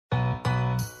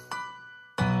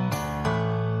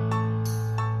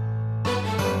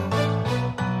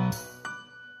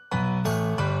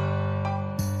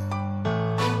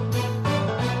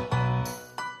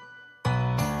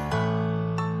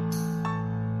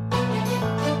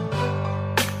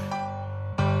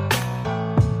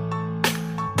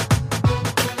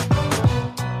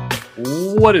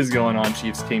What is going on,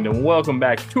 Chiefs Kingdom? Welcome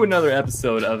back to another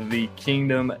episode of The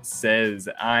Kingdom Says.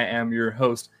 I am your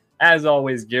host, as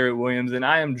always, Garrett Williams, and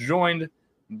I am joined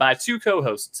by two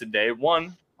co-hosts today.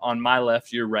 One on my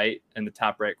left, your right, in the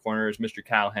top right corner is Mr.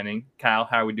 Kyle Henning. Kyle,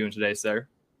 how are we doing today, sir?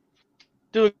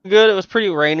 Doing good. It was pretty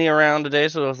rainy around today,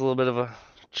 so it was a little bit of a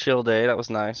chill day. That was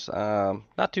nice.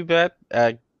 Not too bad.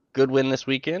 Good win this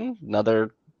weekend.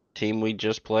 Another team we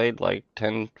just played like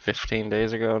 10, 15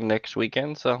 days ago next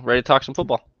weekend. So ready to talk some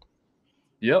football.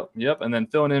 Yep. And then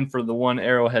filling in for the one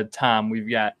Arrowhead Tom, we've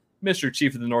got Mr.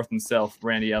 Chief of the North and South,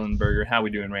 Randy Ellenberger. How we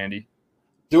doing, Randy?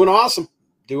 Doing awesome.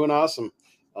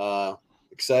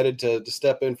 Excited to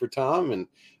step in for Tom and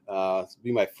it'll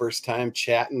be my first time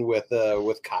chatting with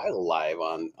Kyle live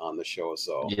on the show.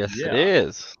 So yes, yeah. It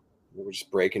is. We're just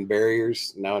breaking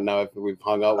barriers now. We've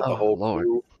hung out with the whole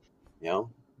crew. You know,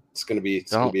 it's gonna be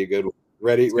a good one.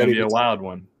 Ready to be a wild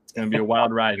one. It's gonna be a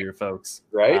wild ride here, folks.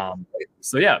 Right.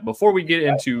 So yeah, before we get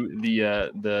into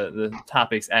the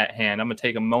topics at hand, I'm gonna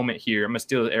take a moment here. I'm gonna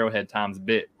steal Arrowhead Tom's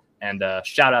bit and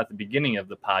shout out at the beginning of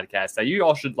the podcast that you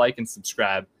all should like and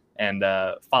subscribe and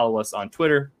follow us on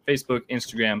Twitter, Facebook,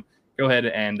 Instagram. Go ahead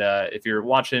and if you're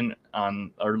watching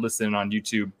on or listening on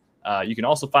YouTube, you can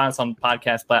also find us on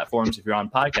podcast platforms. If you're on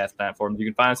podcast platforms, you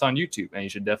can find us on YouTube, and you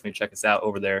should definitely check us out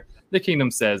over there. The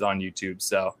Kingdom Says on YouTube.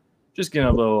 So just getting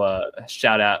a little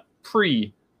shout out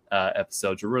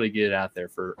pre-episode to really get it out there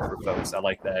for folks. I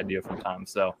like that idea from Tom.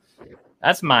 So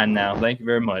that's mine now. Thank you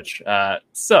very much.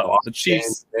 So the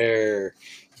Chiefs there.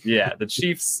 Yeah, the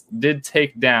Chiefs did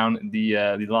take down the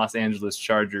Los Angeles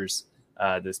Chargers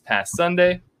this past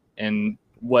Sunday, and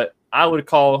what I would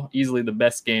call easily the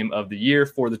best game of the year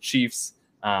for the Chiefs.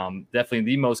 Definitely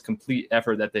the most complete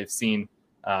effort that they've seen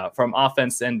from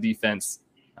offense and defense.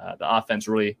 The offense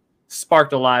really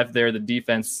sparked alive there. The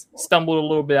defense stumbled a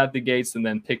little bit at the gates and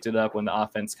then picked it up when the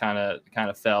offense kind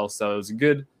of fell. So it was a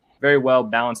good, very well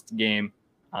balanced game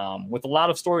with a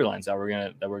lot of storylines that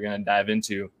we're gonna dive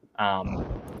into.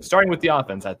 Starting with the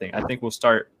offense, I think we'll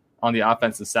start on the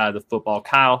offensive side of the football.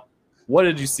 Kyle, what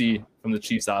did you see from the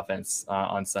Chiefs offense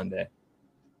on Sunday?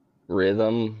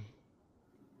 Rhythm.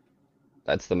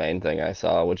 That's the main thing I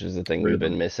saw, which is the thing we've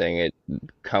been missing.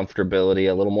 Comfortability,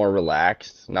 a little more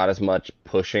relaxed, not as much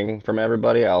pushing from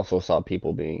everybody. I also saw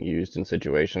people being used in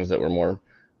situations that were more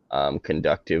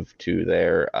conductive to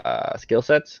their skill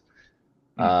sets.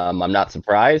 I'm not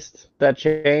surprised that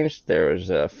changed. There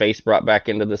was a face brought back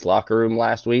into this locker room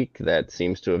last week that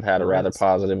seems to have had a rather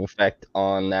positive effect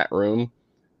on that room.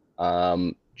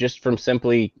 Just from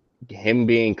simply him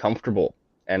being comfortable,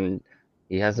 and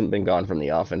he hasn't been gone from the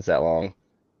offense that long.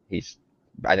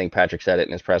 I think Patrick said it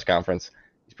in his press conference.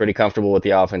 He's pretty comfortable with the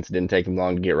offense. It didn't take him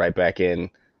long to get right back in.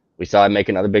 We saw him make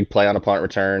another big play on a punt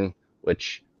return,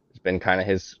 which has been kind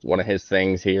of one of his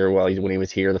things here. When he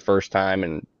was here the first time,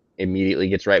 and immediately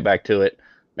gets right back to it,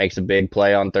 makes a big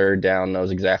play on third down,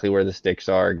 knows exactly where the sticks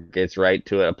are, gets right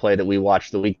to it. A play that we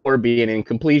watched the week before be an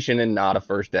incompletion and not a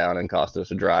first down and cost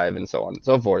us a drive, and so on and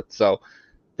so forth. So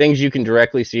things you can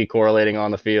directly see correlating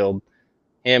on the field.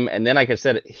 Him, and then like I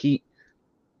said, he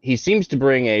seems to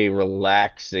bring a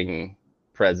relaxing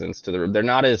presence to the room. They're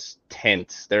not as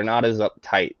tense. They're not as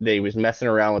uptight. They was messing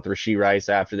around with Rashee Rice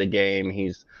after the game.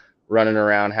 He's running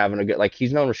around having a good, like,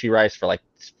 he's known Rashee Rice for like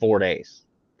 4 days,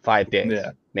 5 days,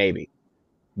 maybe.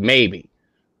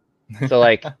 So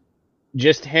like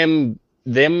just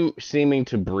them seeming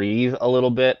to breathe a little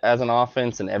bit as an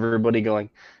offense, and everybody going,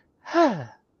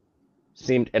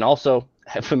 seemed, and also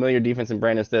a familiar defense in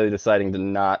Brandon Staley deciding to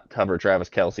not cover Travis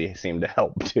Kelce seemed to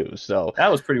help too. So that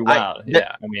was pretty wild.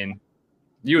 I mean,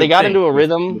 they got into a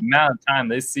rhythm. The amount of time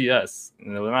they see us,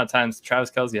 and the amount of times Travis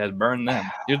Kelce has burned them,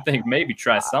 you'd think maybe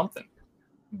try something.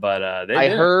 But I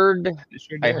heard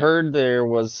there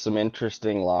was some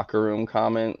interesting locker room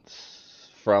comments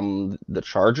from the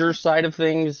Chargers side of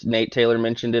things. Nate Taylor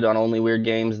mentioned it on Only Weird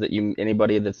Games that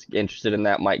anybody that's interested in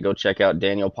that might go check out.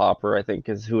 Daniel Popper, I think,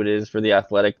 is who it is for The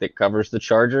Athletic that covers the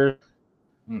Chargers.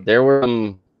 There were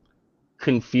some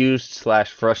confused /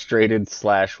 frustrated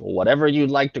 / whatever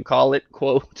you'd like to call it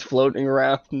quotes floating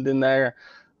around in there.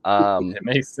 It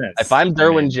makes sense. If I'm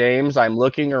Derwin James, I'm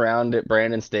looking around at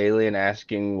Brandon Staley and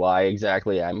asking why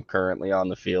exactly I'm currently on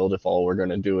the field if all we're going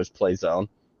to do is play zone.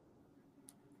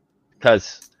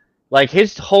 Because, like,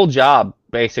 his whole job,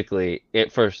 basically,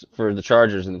 for the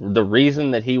Chargers, and the reason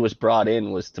that he was brought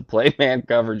in was to play man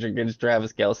coverage against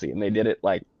Travis Kelce, and they did it,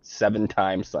 like, 7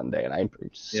 times Sunday, and I'm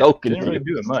so confused. Didn't really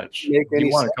do it much. He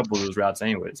won a couple of those routes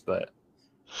anyways, but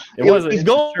it was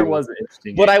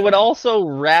interesting. But I would also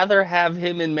rather have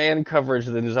him in man coverage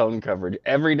than zone coverage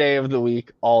every day of the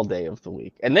week, all day of the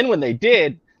week. And then when they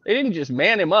did, They didn't just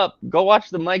man him up. Go watch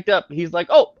the mic'd up. He's like,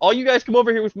 oh, all you guys come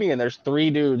over here with me. And there's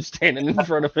 3 dudes standing in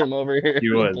front of him over here.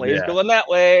 The play's going that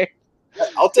way.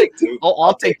 I'll take 2. Oh,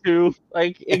 I'll take 2.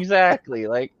 Like, exactly.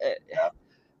 Like,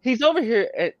 he's over here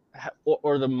at,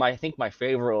 I think my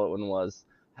favorite one was,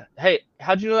 hey,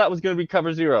 how'd you know that was going to be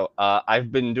cover 0?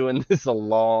 I've been doing this a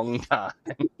long time.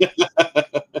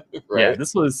 Right. Yeah,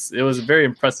 it was a very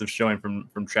impressive showing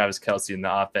from Travis Kelce in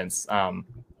the offense.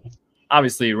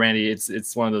 Obviously, Randy,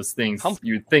 it's one of those things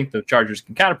you'd think the Chargers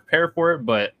can kind of prepare for it,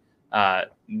 but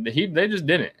they just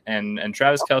didn't. And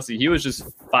Travis Kelce, he was just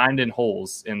finding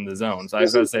holes in the zone. So I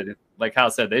was going to say, like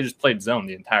Kyle said, they just played zone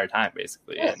the entire time,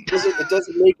 basically. Yeah, it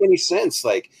doesn't make any sense.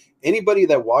 Like, anybody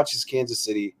that watches Kansas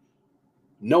City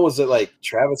knows that, like,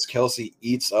 Travis Kelce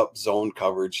eats up zone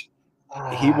coverage.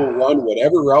 He will run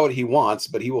whatever route he wants,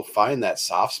 but he will find that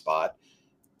soft spot.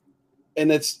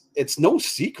 And it's no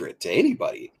secret to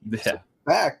anybody. Yeah. So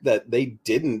the fact that they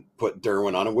didn't put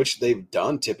Derwin on him, which they've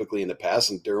done typically in the past,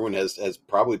 and Derwin has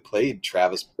probably played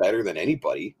Travis better than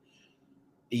anybody.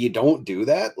 You don't do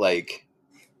that? Like,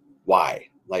 why?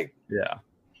 Like, yeah.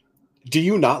 Do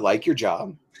you not like your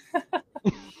job?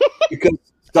 Because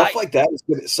stuff like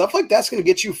that's going to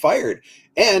get you fired.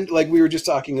 And like we were just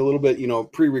talking a little bit,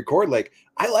 pre-record, like,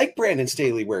 I like Brandon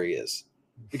Staley where he is,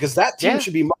 because that team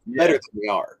should be much better than they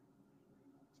are.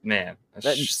 Man,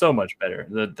 that's so much better.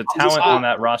 The talent on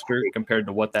that roster compared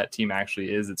to what that team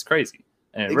actually is, it's crazy.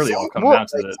 And it really all comes down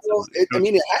to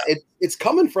it's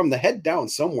coming from the head down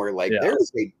somewhere. Like, there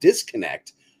is a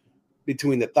disconnect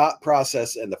between the thought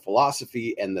process and the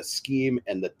philosophy and the scheme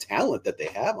and the talent that they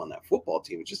have on that football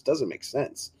team. It just doesn't make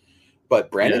sense. But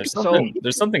Brandon,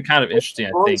 there's something kind of interesting.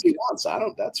 I think he wants.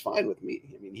 That's fine with me.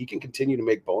 I mean, he can continue to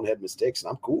make bonehead mistakes, and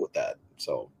I'm cool with that.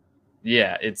 So.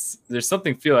 Yeah, there's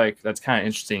something feel like that's kind of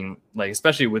interesting, like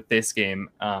especially with this game,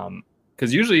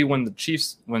 because usually when the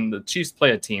Chiefs play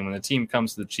a team, when the team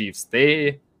comes to the Chiefs,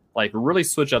 they like really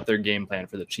switch up their game plan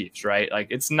for the Chiefs, right? Like,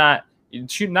 it's not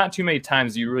too many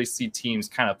times you really see teams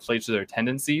kind of play to their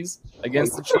tendencies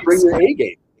against the Chiefs. Bring your A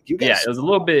game. Yeah, it was a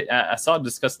little bit. I saw it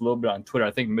discussed a little bit on Twitter.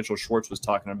 I think Mitchell Schwartz was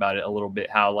talking about it a little bit.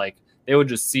 How like they would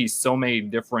just see so many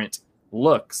different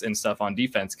looks and stuff on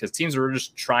defense because teams were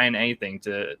just trying anything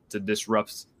to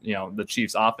disrupt the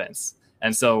Chiefs offense.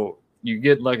 And so you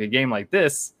get like a game like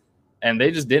this and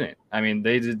they just didn't. I mean,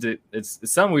 they did. It's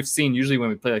something we've seen usually when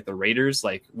we play like the Raiders,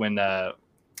 like when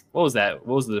what was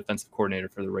the defensive coordinator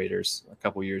for the Raiders a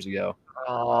couple years ago?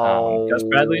 Gus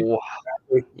Bradley.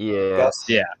 Yeah,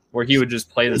 where he would just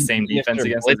play the same defense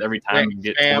against us every time and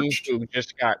get torched. Who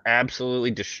just got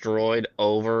absolutely destroyed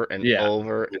over and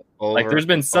over and over. Like, there's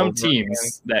been some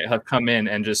teams that have come in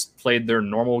and just played their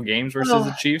normal games versus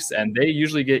the Chiefs, and they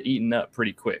usually get eaten up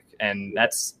pretty quick. And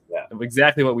that's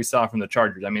exactly what we saw from the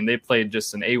Chargers. I mean, they played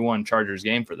just an A1 Chargers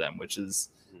game for them, which is,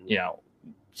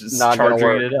 just not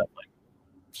charging it up. Like,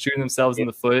 shooting themselves in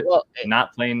the foot,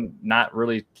 not playing, not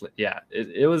really.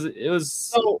 It was.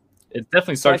 So, it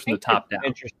definitely starts from the top down.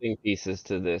 Interesting pieces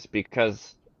to this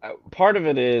because part of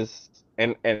it is,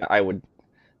 and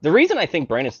the reason I think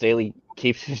Brandon Staley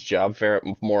keeps his job fair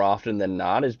more often than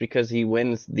not is because he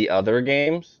wins the other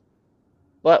games.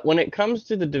 But when it comes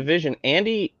to the division,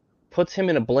 Andy puts him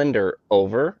in a blender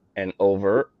over and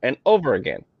over and over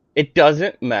again. It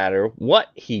doesn't matter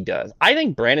what he does. I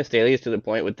think Brandon Staley is to the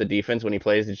point with the defense when he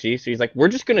plays the Chiefs. He's like, we're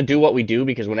just going to do what we do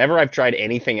because whenever I've tried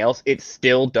anything else, it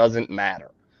still doesn't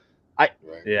matter.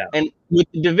 And with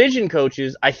the division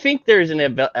coaches, I think there's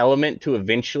an element to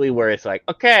eventually where it's like,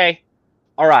 okay,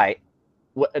 all right,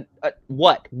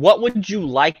 what would you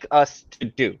like us to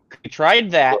do? We tried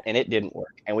that and it didn't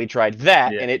work, and we tried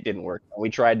that and it didn't work, and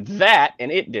we tried that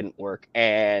and it didn't work,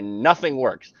 and nothing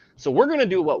works. So we're going to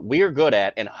do what we're good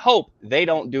at and hope they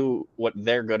don't do what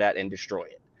they're good at and destroy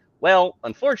it. Well,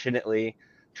 unfortunately,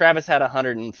 Travis had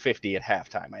 150 at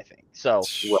halftime, I think. So,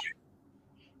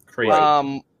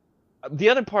 crazy. The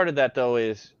other part of that, though,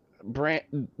 is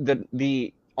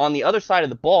the on the other side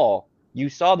of the ball, you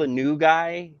saw the new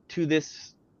guy to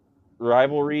this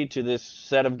rivalry, to this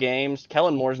set of games.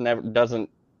 Kellen Moore's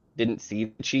didn't see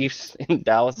the Chiefs in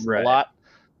Dallas a lot,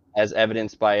 as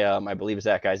evidenced by I believe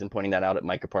Zach Eisen pointing that out at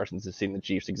Micah Parsons has seen the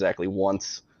Chiefs exactly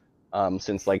once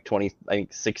since like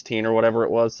 2016 or whatever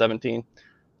it was, 17.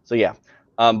 So yeah,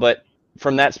 but.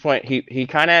 From that point, he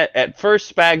kind of, at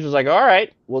first, Spags was like, all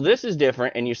right, well, this is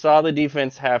different. And you saw the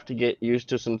defense have to get used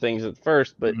to some things at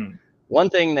first. But one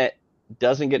thing that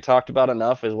doesn't get talked about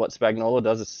enough is what Spagnuolo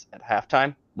does at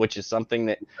halftime, which is something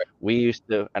that we used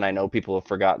to, and I know people have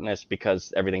forgotten this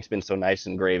because everything's been so nice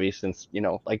and gravy since,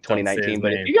 like 2019.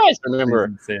 But if you guys remember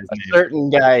a certain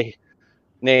guy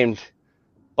named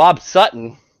Bob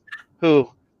Sutton,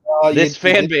 who this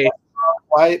fan base.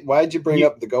 Why'd you bring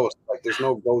up the ghost? Like, there's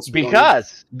no ghost.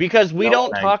 Because we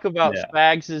don't talk about yeah.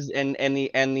 Spags'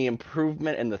 and the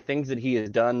improvement and the things that he has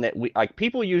done that we like.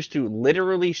 People used to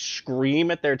literally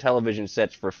scream at their television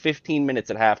sets for 15 minutes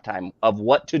at halftime of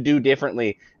what to do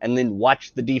differently, and then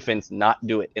watch the defense not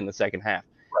do it in the second half.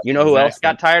 Right. You know who else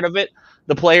got tired of it?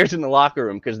 The players in the locker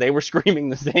room, because they were screaming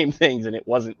the same things and it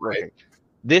wasn't working. Right.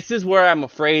 This is where I'm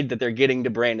afraid that they're getting to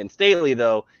Brandon Staley,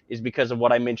 though, is because of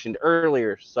what I mentioned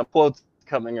earlier. Some quotes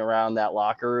coming around that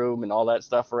locker room and all that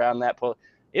stuff around that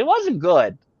it wasn't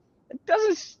good. It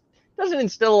doesn't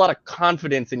instill a lot of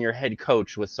confidence in your head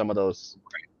coach with some of those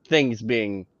things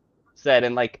being said.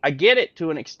 And like, I get it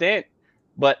to an extent,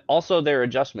 but also there are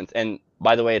adjustments. And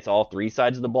by the way, it's all three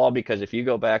sides of the ball, because if you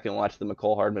go back and watch the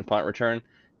McCole Hardman punt return,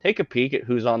 take a peek at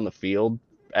who's on the field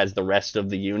as the rest of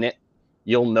the unit.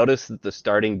 You'll notice that the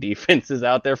starting defense is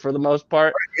out there for the most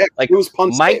part. Yeah, like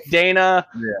Mike Dana,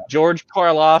 George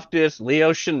Karlaftis,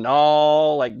 Leo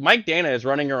Chenal. Like Mike Dana is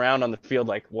running around on the field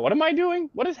like, what am I doing?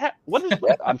 What is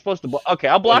I'm supposed to okay,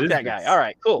 I'll block that guy. All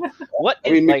right, cool.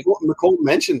 McCole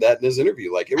mentioned that in his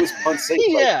interview. Like, it was punt safe.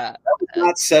 Yeah. That was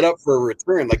not set up for a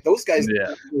return. Like, those guys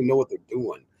don't really know what they're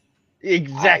doing.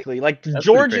 Exactly. Like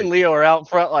George and Leo are out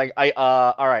front. Like,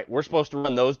 all right, we're supposed to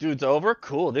run those dudes over.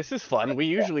 Cool. This is fun. We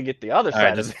usually get the other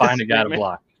side. Just find a guy to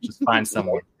block. Just find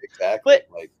someone. Exactly.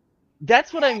 But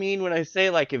that's what I mean when I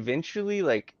say, like, eventually,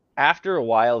 like, after a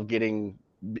while of getting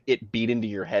it beat into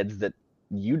your heads that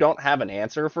you don't have an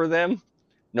answer for them,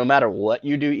 no matter what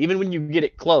you do, even when you get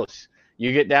it close,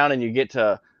 you get down and you get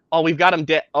to, oh, we've got him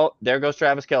dead. Oh, there goes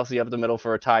Travis Kelce up the middle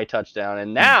for a tie touchdown.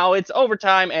 And now it's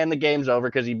overtime and the game's over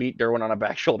because he beat Derwin on a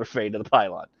back shoulder fade to the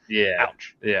pylon. Yeah.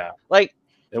 Ouch. Yeah. Like,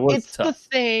 it's tough. The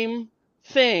same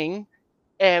thing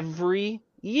every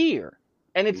year.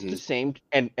 And it's the same.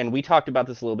 And we talked about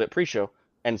this a little bit pre-show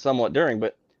and somewhat during,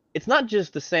 but it's not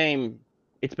just the same.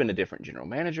 It's been a different general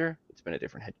manager. It's been a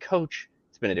different head coach.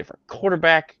 It's been a different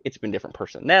quarterback. It's been different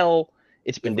personnel.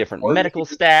 It's been different medical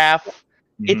staff.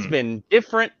 It's been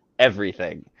different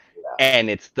everything. And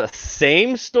it's the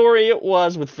same story it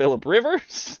was with Phillip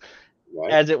Rivers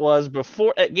as it was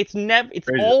before. It's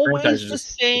always the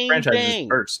same franchise thing. Is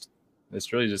first.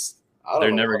 It's really just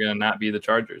they're never going to not be the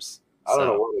Chargers. I don't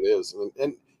know what it is.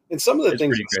 And some of the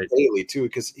things lately too,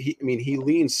 because he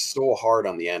leans so hard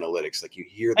on the analytics. Like, you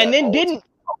hear that. And then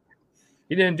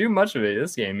he didn't do much of it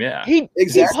this game. Yeah, he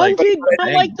punted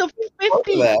for like the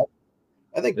 50.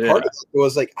 I think part of it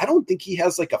was like, I don't think he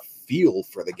has like a feel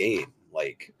for the game.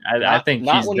 Like, I think he's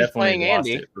definitely lost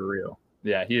it for real.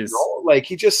 Yeah, he is. Like,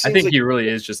 he just. I think he really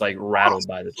is just like rattled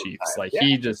by the Chiefs. Like,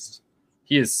 he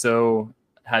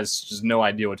has just no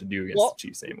idea what to do against the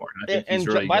Chiefs anymore. And I think he's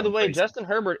really by the way, Justin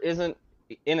Herbert isn't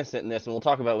innocent in this, and we'll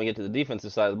talk about when we get to the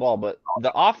defensive side of the ball. But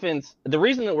the offense, the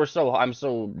reason that I'm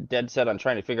so dead set on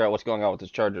trying to figure out what's going on with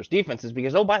this Chargers defense is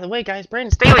because, oh, by the way, guys,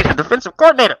 Brandon Staley's the defensive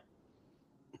coordinator.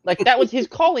 Like, that was his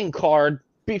calling card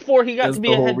before he got to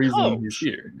be a head coach. He's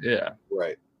here. Yeah,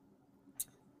 right.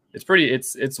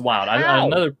 It's wild.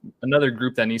 Another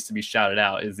group that needs to be shouted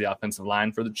out is the offensive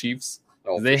line for the Chiefs.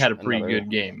 They had a pretty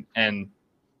good game, and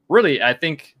really, I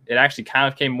think it actually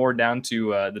kind of came more down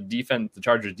to the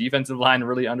Chargers defensive line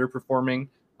really underperforming.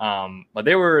 But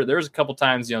there was a couple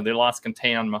times, they lost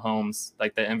contain on Mahomes,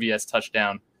 like the MVS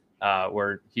touchdown,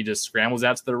 where he just scrambles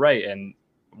out to the right. And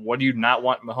what do you not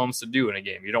want Mahomes to do in a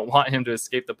game? You don't want him to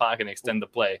escape the pocket and extend the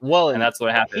play. Well, and that's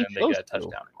what happened, and they got a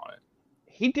touchdown on it.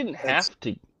 He didn't have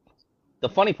to. The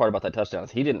funny part about that touchdown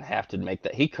is he didn't have to make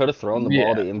that. He could have thrown the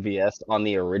ball to MVS on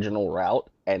the original route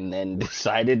and then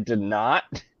decided to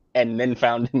not, and then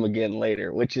found him again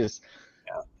later, which is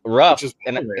rough. Well,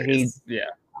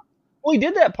 he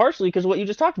did that partially because what you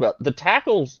just talked about. The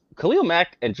tackles, Khalil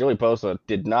Mack and Joey Bosa,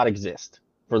 did not exist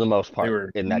for the most part. They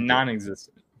were in that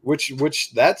non-existent.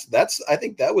 Which that's I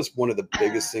think that was one of the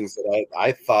biggest things that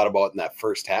I thought about in that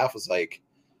first half was like,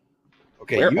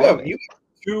 okay, you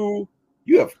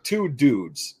have two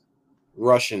dudes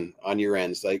rushing on your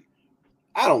ends. Like,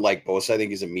 I don't like Bosa. I think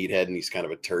he's a meathead and he's kind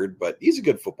of a turd, but he's a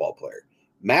good football player.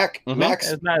 Max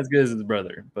is not as good as his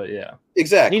brother, but yeah,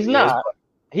 exactly. He's not.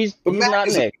 He's not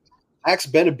Nick. Max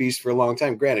been a beast for a long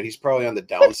time. Granted, he's probably on the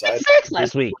downside. 6 sacks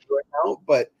last week, right now,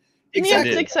 but he had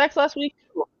 6 sacks last week.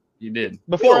 You did.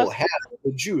 Before had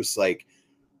the juice. Like,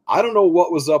 I don't know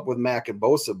what was up with Mack and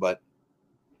Bosa, but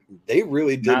they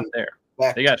really didn't. Not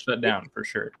there. They got shut down for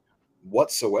sure.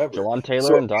 Whatsoever. Jawan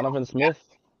Taylor and Donovan Smith.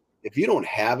 If you don't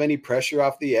have any pressure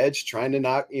off the edge, trying to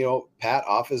knock Pat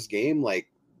off his game, like,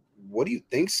 what do you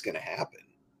think's going to happen?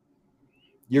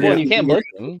 You can't blitz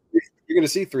him. You're going to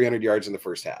see 300 yards in the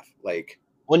first half. Like,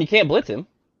 when you can't blitz him.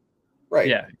 Right.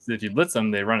 Yeah, if you blitz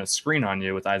them, they run a screen on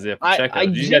you with Isaiah Pacheco. I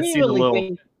Did you guys see the genuinely little?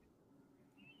 think.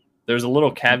 There's a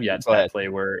little caveat to Go that ahead. play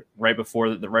where right before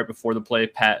the play,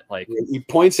 Pat He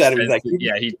points at him. He's like,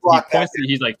 he block that. points.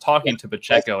 He's like talking to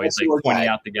Pacheco. That's He's like your pointing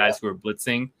guy. out the guys who are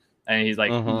blitzing, and he's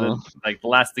like Mhm. the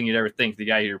last thing you'd ever think the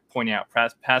guy you're pointing out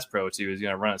pass pro to is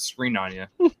going to run a screen on you,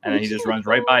 and then he just runs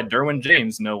right by Derwin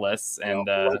James, no less, and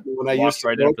when I walks used to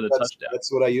right in coach, for the touchdown.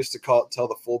 That's what I used to tell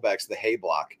the fullbacks, the hay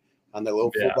block on the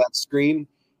little Yeah. fullback screen.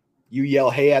 You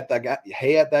yell hey at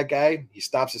that guy. He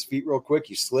stops his feet real quick.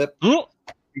 You slip.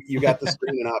 You got the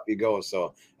screen and off you go.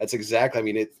 So that's exactly. I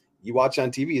mean, you watch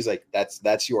on TV. He's like,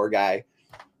 that's your guy.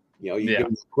 You give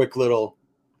him a quick little.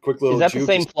 Is that the juke.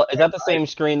 same? Is that the same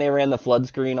screen they ran the flood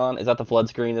screen on? Is that the flood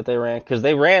screen that they ran? Because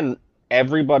they ran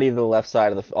everybody to the left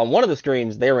side of the on one of the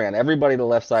screens. They ran everybody to the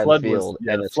left side of the field,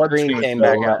 and the screen came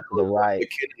back out to the right.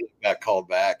 McKinnon got called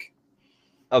back.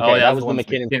 Okay, that was the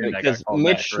McKinnon because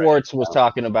Mitch Schwartz was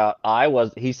talking about.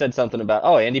 He said something about,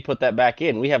 Andy put that back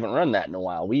in. We haven't run that in a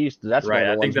while. We used to. That's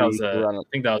right. One of the I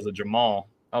think that was a Jamal.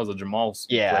 That was a Jamal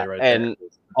play right there. And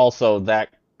also that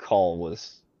call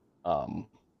was, some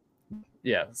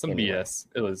BS.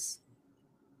 It was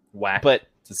whack. But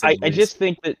I just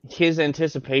think that his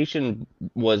anticipation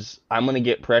was, I'm going to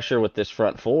get pressure with this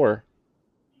front four,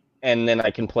 and then I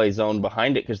can play zone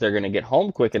behind it because they're going to get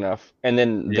home quick enough. And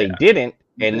then they didn't.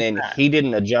 And then he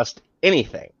didn't adjust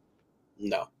anything.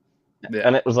 No. Yeah.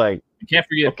 And it was like, you can't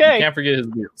forget his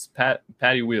wheels.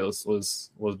 Patty wheels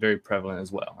was very prevalent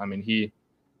as well. I mean,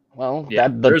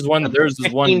 there's one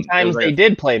times they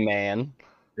did play man.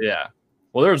 Yeah.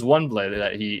 Well, there was one play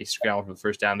that he scrambled for the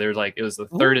first down. There was it was the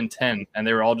 3rd and 10, and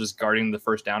they were all just guarding the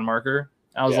first down marker.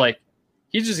 I was like,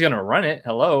 he's just gonna run it.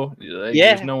 Hello,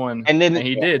 there's no one. And then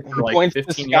he did. He points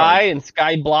to Sky, and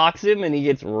Sky blocks him, and he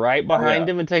gets right behind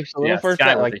him and takes a little first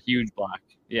Sky down. with a huge block.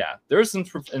 Yeah, there were some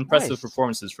impressive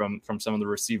performances from some of the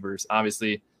receivers.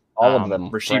 Obviously, all of them.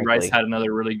 Rasheed Rice had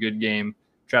another really good game.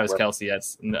 Travis Kelce,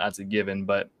 that's a given.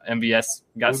 But MVS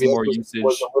got some more usage.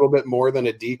 Was a little bit more than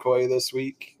a decoy this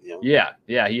week. Yeah,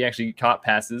 he actually caught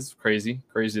passes. Crazy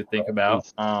to think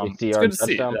about. It's good to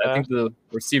see. I think the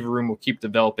receiver room will keep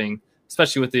developing,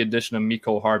 especially with the addition of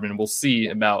Mecole Hardman. We'll see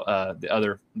about the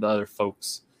other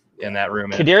folks in that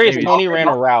room. Kadarius Toney ran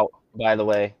a route, by the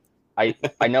way.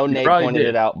 I know Nate pointed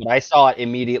it out, but I saw it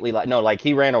immediately.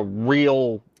 He ran a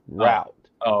real route.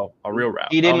 Oh, a real route.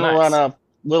 He didn't run a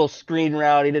little screen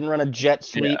route. He didn't run a jet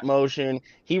sweep motion.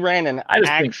 He ran an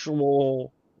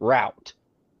actual route.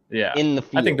 Yeah, in the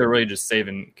field. I think they're really just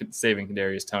saving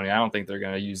Kadarius Toney. I don't think they're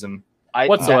going to use him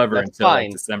whatsoever until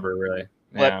December, really.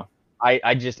 But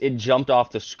it jumped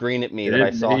off the screen at me that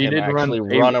I saw him actually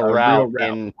run a route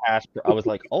in pass. I was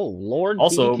like, oh Lord!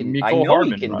 Also, Mecole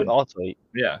Hardman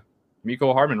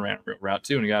Mecole Hardman ran route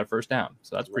too, and he got a first down.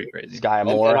 So that's pretty crazy. Sky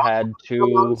Moore had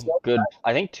two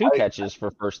catches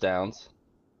for first downs.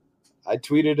 I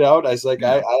tweeted out. I was like,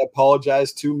 I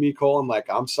apologize to Mecole. I'm like,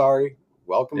 I'm sorry.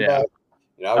 Welcome back.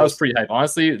 That was pretty hype.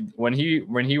 Honestly, when he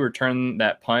returned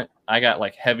that punt, I got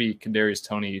heavy Kadarius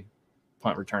Toney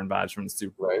punt return vibes from the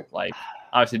Super Bowl. Right.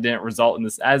 Obviously didn't result in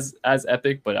this as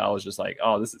epic, but I was just like,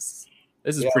 oh, this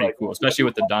is pretty cool, especially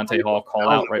with the Dante Hall call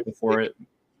out right before it.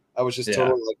 I was just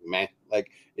totally man,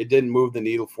 it didn't move the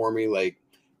needle for me.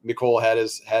 Mecole had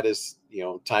his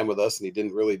time with us, and he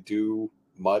didn't really do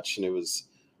much, and it was,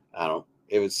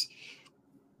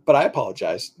 but I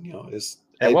apologize.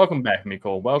 Welcome back,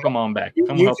 Mecole. Welcome on back. You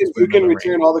can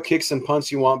return all the kicks and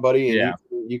punts you want, buddy, and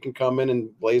you can come in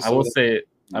and blaze. I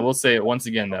will say it once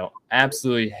again, though.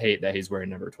 Absolutely hate that he's wearing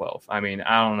number 12. I mean,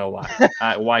 I don't know why.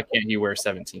 Why can't he wear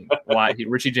 17? Why?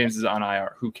 Richie James is on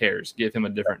IR. Who cares? Give him a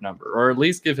different number, or at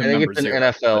least give him number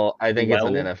 0. I think it's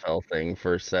an NFL thing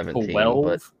for 17.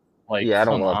 12? I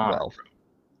don't love 12.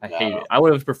 I hate it. I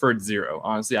would have preferred 0.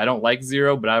 Honestly, I don't like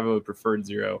 0, but I would have preferred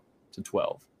 0 to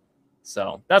 12.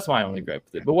 So that's my only gripe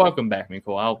with it. But welcome back,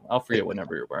 Mecole. I'll forget what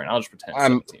number you're wearing. I'll just pretend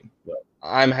 17.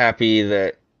 I'm happy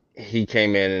that he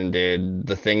came in and did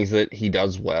the things that he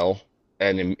does well,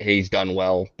 and he's done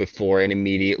well before, and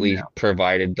immediately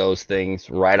provided those things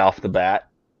right off the bat.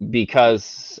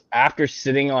 Because after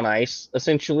sitting on ice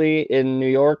essentially in New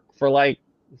York for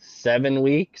 7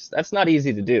 weeks, that's not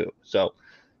easy to do. So,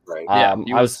 I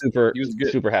was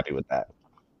super happy with that.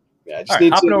 Yeah, I just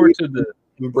need to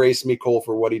embrace Mecole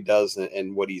for what he does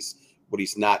and what he's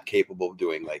not capable of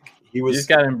doing. You just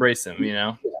gotta embrace him,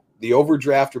 The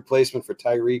overdraft replacement for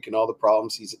Tyreek and all the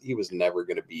problems he was never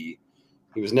going to be.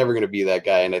 He was never going to be that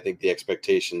guy, and I think the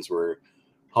expectations were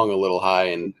hung a little high,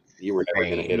 and you were never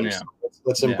going to hit him. So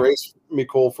let's embrace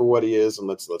Mecole for what he is, and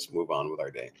let's move on with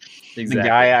our day. Exactly. The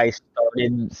guy I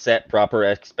started set proper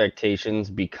expectations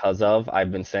because of,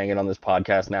 I've been saying it on this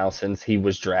podcast now since he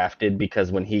was drafted,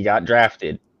 because when he got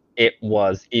drafted, it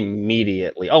was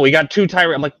immediately, oh, we got 2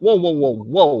 Tyree. I'm like,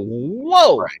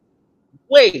 whoa. Right.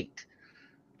 Wait.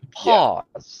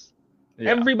 Pause.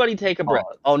 Yeah. Everybody take a breath.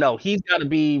 Pause. Oh, no, he's got to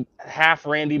be half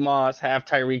Randy Moss, half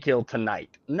Tyreek Hill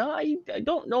tonight. No, I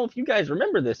don't know if you guys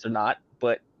remember this or not,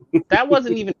 but that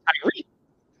wasn't even Tyreek.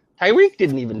 Tyreek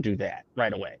didn't even do that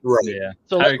right away. Right. Yeah.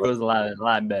 So Tyreek was a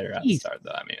lot better at the Jeez. start,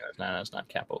 though. I mean, that's not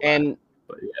capital. And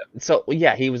but yeah. so,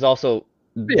 yeah, he was also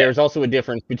Yeah. there's also a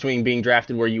difference between being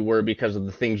drafted where you were because of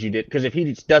the things you did. Because if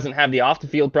he doesn't have the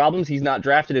off-the-field problems, he's not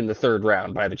drafted in the 3rd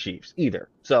round by the Chiefs either.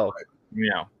 So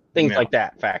things like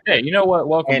that factor. Hey, you know what?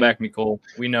 Welcome And- back, Nicole.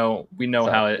 We know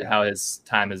So, how his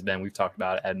time has been. We've talked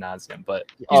about it ad nauseum, but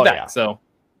he's Oh, back. yeah. So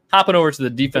hopping over to the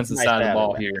defensive It's nice side to of the have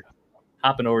ball him here.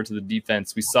 Hopping over to the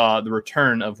defense, we saw the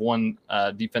return of one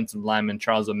defensive lineman,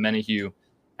 Charles Omenihu,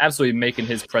 absolutely making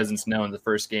his presence known the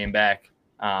first game back.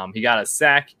 He got a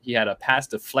sack. He had a pass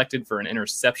deflected for an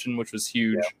interception, which was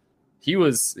huge.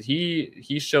 Yeah.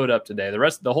 He showed up today.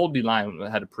 The whole D line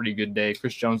had a pretty good day.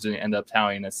 Chris Jones didn't end up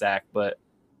tallying a sack, but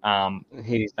and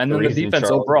then the defense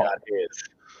Charles overall. got his.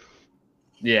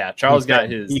 Yeah, Charles got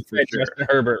his. He For fed sure. Justin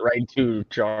Herbert right to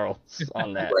Charles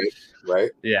on that.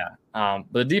 Right. Yeah.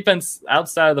 But the defense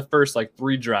outside of the first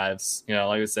 3 drives,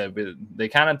 like I said, they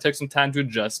kind of took some time to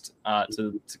adjust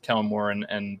to Kellen Moore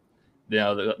and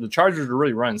the Chargers were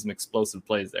really running some explosive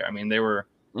plays there. I mean, they were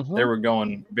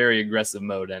going very aggressive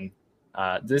mode and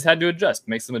they just had to adjust,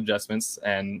 make some adjustments,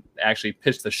 and actually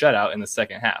pitch the shutout in the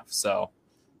second half. So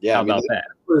yeah, how about that?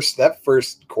 That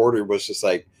first quarter was just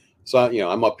like. So,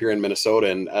 I'm up here in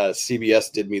Minnesota, and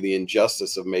CBS did me the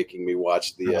injustice of making me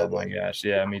watch the. Oh my gosh!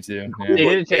 Yeah, me too. Yeah. They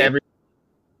did it to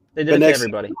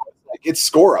everybody. Like, it's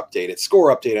score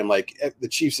update. I'm like, the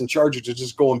Chiefs and Chargers are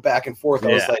just going back and forth.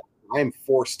 I was like, I'm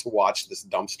forced to watch this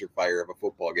dumpster fire of a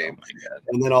football game. Oh my God.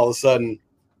 And then all of a sudden,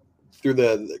 through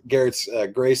the Garrett's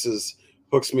graces,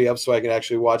 hooks me up so I can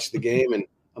actually watch the game. And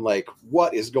I'm like,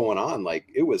 what is going on? Like,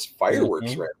 it was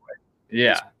fireworks right away.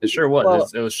 Yeah, it sure was. Well,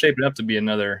 it was shaping up to be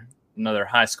another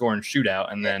high-scoring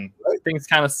shootout, and then things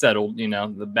kind of settled.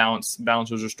 The balance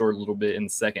was restored a little bit in the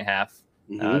second half.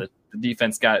 The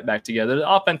defense got it back together. The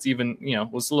offense even,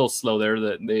 was a little slow there.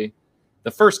 The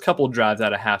first couple drives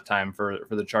out of halftime for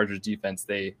the Chargers defense,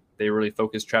 they really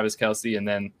focused Travis Kelce, and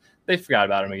then they forgot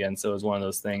about him again. So it was one of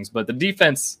those things. But the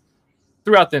defense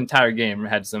throughout the entire game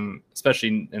had some,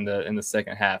 especially in the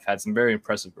second half, had some very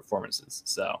impressive performances.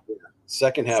 So.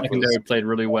 Secondary played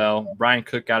really well. Brian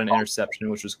Cook got an interception,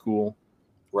 which was cool.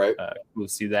 Right. We'll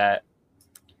see that.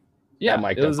 Yeah,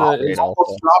 Mike he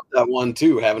almost dropped that one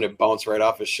too, having it bounce right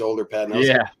off his shoulder pad. And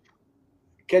like,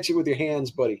 catch it with your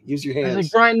hands, buddy. Use your hands. I was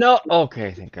like, Brian, no.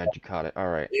 Okay, thank God you caught it. All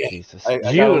right. Yeah. Jesus.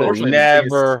 He would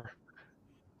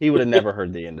have never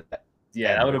heard the end of that.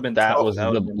 Yeah, that would have been that tough.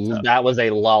 That was a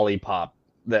lollipop.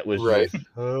 That was right. Just,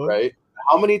 right.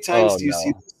 How many times do you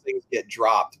see those things get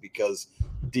dropped because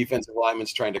defensive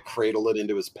lineman's trying to cradle it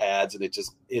into his pads and it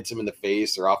just hits him in the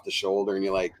face or off the shoulder, and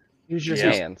you're like, use your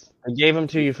hands. I gave them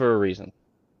to you for a reason.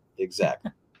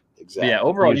 Exactly. Yeah,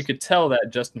 overall, you could tell that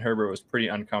Justin Herbert was pretty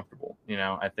uncomfortable.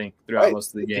 I think throughout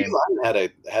most of the game,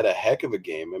 D-line had a heck of a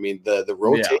game. I mean, the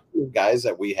rotation of guys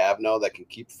that we have now that can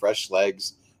keep fresh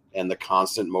legs and the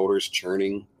constant motors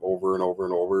churning over and over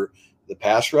and over. The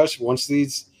pass rush, once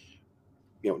these.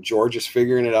 George is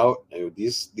figuring it out.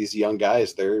 These young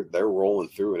guys, they're rolling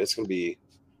through, and it's going to be.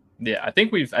 Yeah, I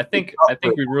think we've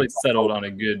really settled on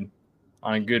a good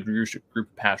group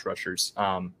of pass rushers,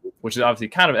 which is obviously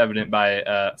kind of evident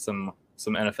by some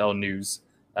NFL news,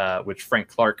 which Frank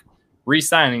Clark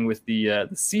re-signing with the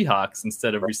Seahawks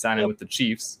instead of re-signing with the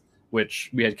Chiefs, which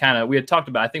we had talked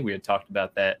about. I think we had talked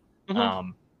about that.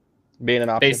 Being an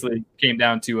option. Basically came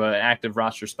down to an active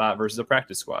roster spot versus a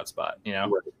practice squad spot.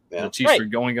 The Chiefs are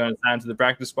going to sign to the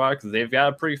practice squad because they've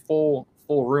got a pretty full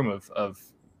room of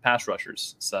pass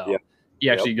rushers. So he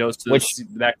actually goes to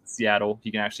back to Seattle. He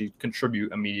can actually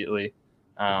contribute immediately.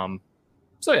 So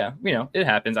it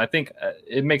happens. I think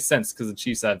it makes sense because the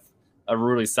Chiefs have a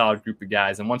really solid group of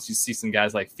guys, and once you see some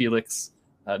guys like Felix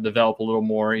develop a little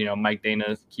more, Mike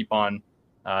Dana keep on.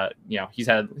 He's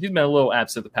been a little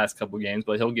absent the past couple of games,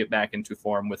 but he'll get back into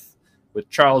form with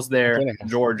Charles there.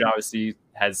 George obviously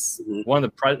has one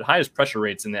of the highest pressure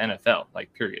rates in the NFL,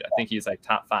 period. I think he's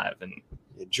top 5. And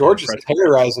George is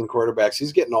terrorizing quarterbacks.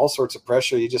 He's getting all sorts of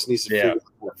pressure. He just needs to figure out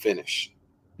how to finish.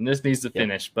 And this needs to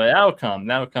finish, but that'll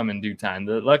come in due time.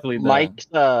 Luckily, Mike's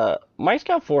got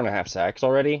 4.5 sacks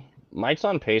already. Mike's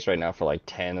on pace right now for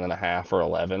 10.5 or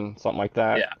 11, something like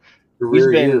that. Yeah,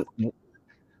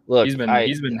 Look, he's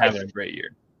been having a great year.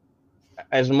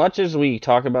 As much as we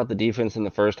talk about the defense in the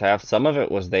first half, some of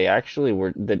it was they actually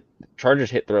were the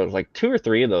Chargers hit throws. Like 2 or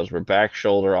 3 of those were back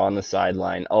shoulder on the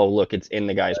sideline. Oh, look, it's in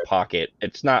the guy's pocket.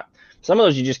 It's not. Some of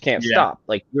those you just can't stop.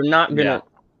 Like you're not gonna.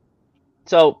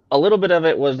 So a little bit of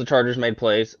it was the Chargers made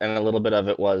plays, and a little bit of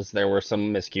it was there were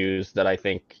some miscues that I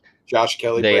think Josh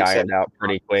Kelly they ironed out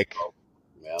pretty quick.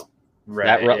 Yeah.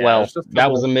 Right.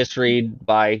 That was a misread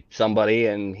by somebody,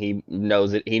 and he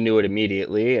knows it. He knew it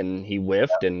immediately, and he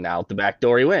whiffed, and out the back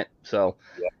door he went. So,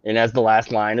 and as the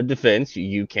last line of defense,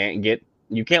 you can't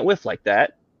whiff like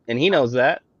that, and he knows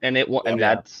that, and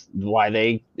that's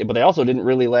why but they also didn't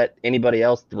really let anybody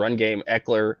else, the run game,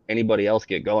 Eckler, anybody else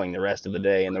get going the rest of the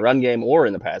day in the run game or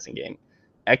in the passing game.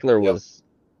 Eckler was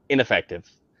ineffective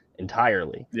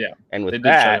entirely. Yeah, and with they did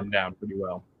that, shut him down pretty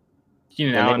well.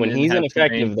 When he's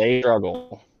ineffective, they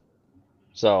struggle.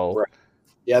 So,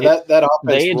 that offense.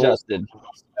 They adjusted.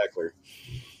 Eckler,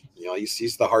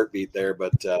 he's the heartbeat there,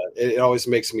 but it always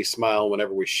makes me smile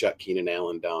whenever we shut Keenan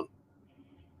Allen down.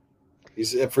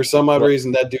 He's for some odd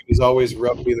reason that dude has always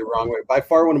rubbed me the wrong way. By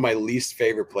far, one of my least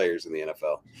favorite players in the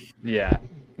NFL. Yeah.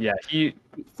 He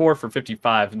 4 for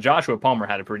 55. Joshua Palmer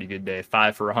had a pretty good day.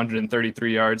 5 for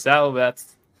 133 yards.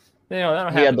 That's. He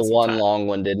had the one long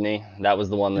one, didn't he? That was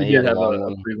the one that he had a long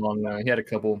one. Pretty long one. He had a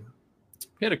couple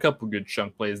good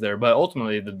chunk plays there, but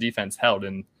ultimately the defense held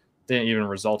and didn't even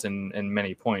result in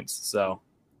many points. So,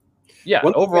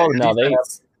 overall,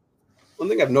 one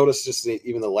thing I've noticed just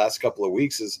even the last couple of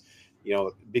weeks is,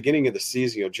 beginning of the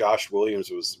season, Josh Williams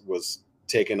was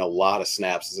taking a lot of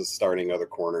snaps as a starting other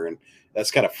corner, and that's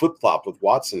kind of flip-flopped with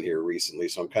Watson here recently.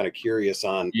 So I'm kind of curious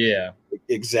on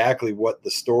exactly what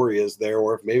the story is there,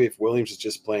 or if Williams is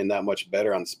just playing that much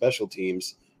better on special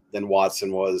teams than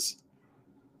Watson was.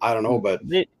 I don't know, but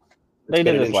they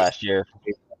did this last year.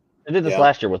 They did this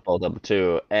last year with both of them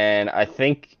too. And I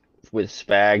think with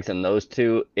Spags and those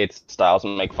two, it's styles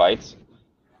and make fights.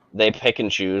 They pick and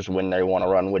choose when they want to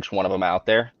run which one of them out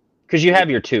there. Because you have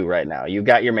your two right now. You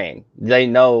got your main. They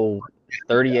know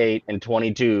 38 and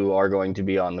 22 are going to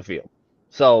be on the field.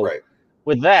 So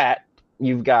with that,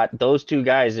 you've got those two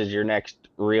guys as your next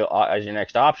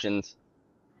options,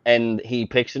 and he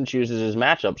picks and chooses his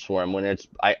matchups for him. When it's,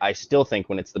 I still think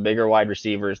when it's the bigger wide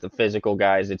receivers, the physical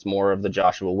guys, it's more of the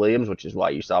Joshua Williams, which is why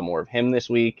you saw more of him this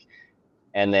week.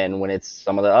 And then when it's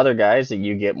some of the other guys, that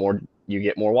you get more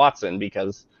Watson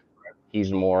because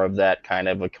he's more of that kind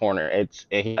of a corner.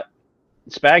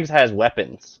 Spags has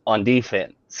weapons on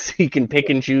defense. He can pick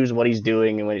and choose what he's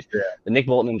doing, and the Nick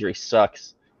Bolton injury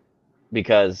sucks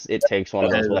because it takes one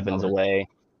of those weapons away.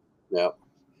 Yeah,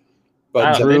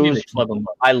 but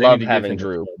I love having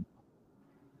Drew.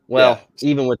 Well,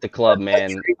 even with the club,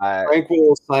 man,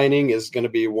 Tranquil signing is going to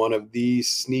be one of the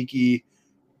sneaky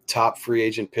top free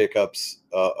agent pickups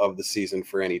of the season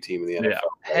for any team in the NFL.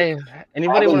 Hey,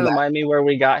 anybody want to remind me where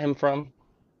we got him from?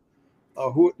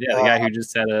 The guy who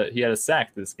just had a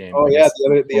sack this game. Oh yeah,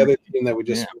 the other team that we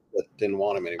just didn't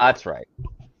want him anymore. That's right.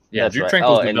 Yeah, Drew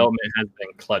Tranquil's development has been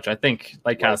clutch. I think,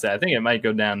 like Kyle said, I think it might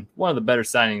go down one of the better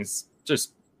signings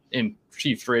just in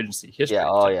Chiefs free agency history.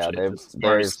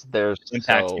 There's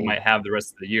impact he might have the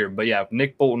rest of the year. But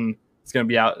Nick Bolton is going to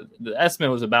be out. The estimate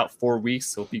was about 4 weeks.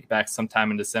 So he'll be back sometime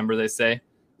in December, they say.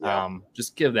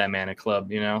 Just give that man a club,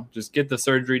 just get the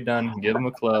surgery done, give him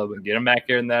a club, and get him back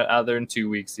here out there in 2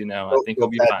 weeks. I think he'll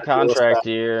be fine. Contract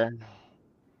year.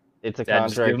 It's a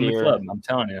contract year. Club, I'm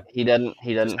telling you, he doesn't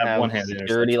have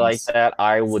security like that.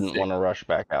 I wouldn't want to rush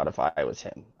back out if I was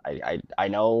him. I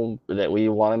know that we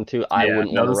want him to. I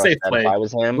wouldn't want to rush that if I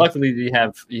was him. Luckily, you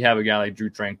have a guy like Drew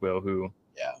Tranquil who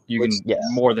you can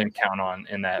more than count on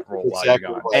in that role while you're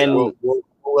gone. And we'll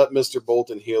let Mr.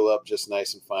 Bolton heal up just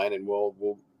nice and fine, and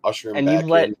we'll usher him back in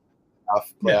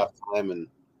playoff time.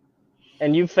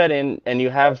 And you fed in, and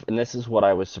you have, and this is what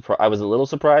I was surprised. I was a little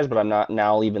surprised, but I'm not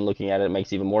now. Even looking at it, it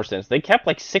makes even more sense. They kept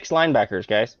like 6 linebackers,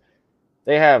 guys.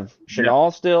 They have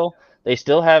Chenal still. They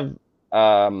still have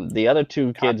the other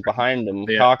 2 kids behind them,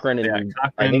 Cochran and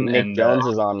I think Nick Jones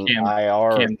is on IR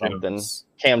or something.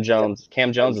 Cam Jones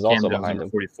is also behind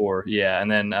them. 44, and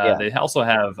then they also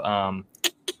have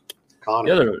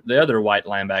Connor. The other white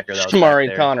linebacker.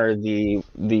 Shamari Connor, the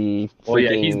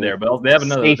he's there, but they have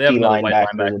another white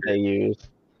linebacker that they use.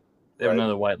 They have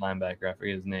another white linebacker. I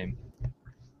forget his name,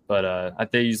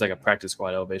 but they use like a practice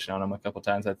squad elevation on him a couple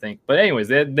times, I think. But anyways,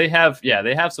 they have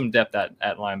some depth at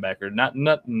linebacker.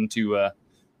 Nothing to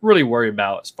really worry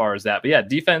about as far as that. But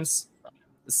defense,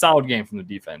 a solid game from the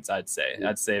defense. I'd say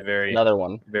another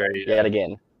one. Very yet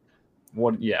again.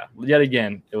 Yet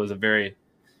again, it was a very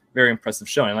very impressive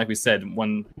showing. Like we said,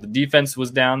 when the defense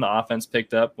was down, the offense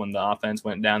picked up. When the offense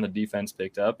went down, the defense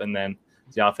picked up, and then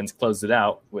the offense closed it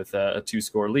out with a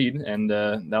 2-score lead, and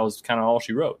that was kind of all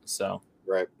she wrote. So,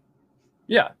 right.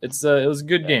 Yeah, it was a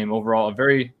good game overall, a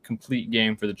very complete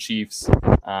game for the Chiefs,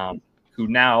 who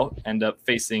now end up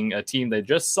facing a team they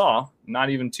just saw not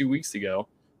even 2 weeks ago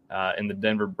in the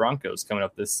Denver Broncos coming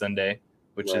up this Sunday,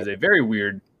 which is a very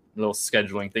weird little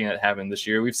scheduling thing that happened this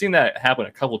year. We've seen that happen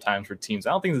a couple times for teams.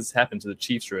 I don't think this has happened to the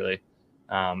Chiefs really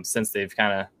since they've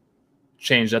kind of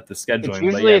changed up the scheduling. It's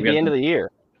usually at the end of the year.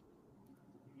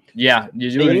 Yeah, they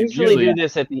usually do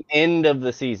this at the end of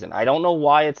the season. I don't know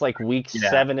why it's like week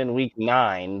 7 and week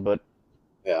 9, but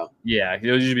yeah,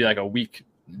 it'll usually be like a week,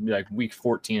 like week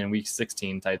 14 and week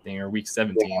 16 type thing, or week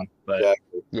 17. But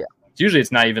usually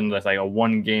it's not even like a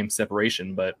 1-game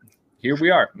separation. But here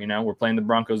we are. We're playing the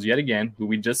Broncos yet again, who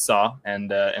we just saw and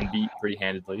beat pretty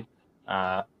handedly.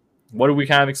 What are we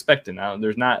kind of expecting? I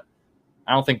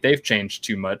don't think they've changed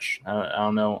too much. I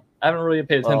don't know. I haven't really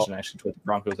paid attention actually to what the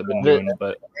Broncos have been doing,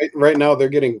 but right now they're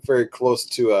getting very close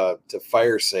to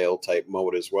fire sale type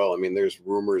mode as well. I mean, there's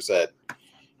rumors that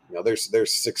there's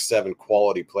 6-7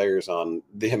 quality players on.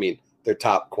 Their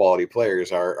top quality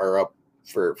players are up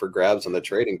for grabs on the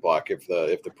trading block if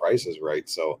the price is right.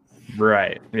 So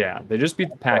they just beat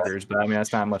the Packers, but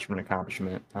that's not much of an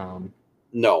accomplishment.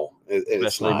 No,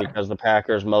 especially because the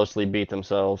Packers mostly beat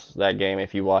themselves that game.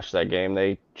 If you watch that game,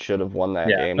 they should have won that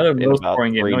game. Another in about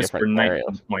scoring game, 3 different 19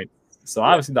 points. So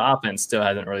obviously the offense still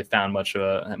hasn't really found much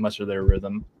of their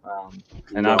rhythm,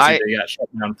 and obviously they got shut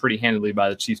down pretty handily by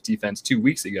the Chiefs defense 2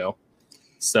 weeks ago.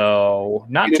 So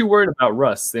not too worried about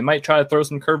Russ. They might try to throw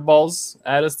some curveballs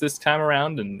at us this time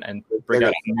around and bring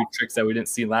out some new tricks that we didn't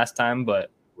see last time. But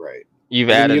you've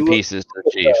added pieces to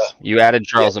the Chiefs. You added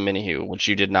Charles Omenihu, which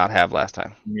you did not have last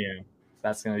time. Yeah,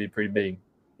 that's going to be pretty big.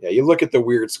 Yeah, you look at the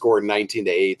weird score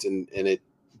 19-8, and it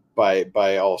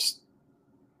by all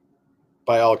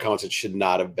accounts it should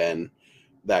not have been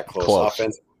that close.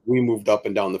 Offense, we moved up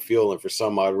and down the field, and for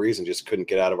some odd reason just couldn't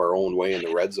get out of our own way in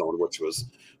the red zone, which was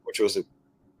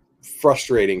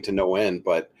frustrating to no end.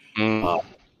 But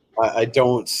I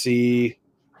don't see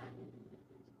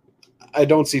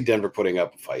Denver putting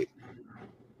up a fight.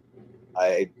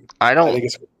 I think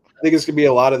it's gonna be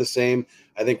a lot of the same.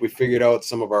 I think we figured out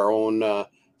some of our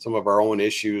own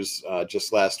issues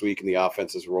just last week, and the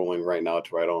offense is rolling right now. It's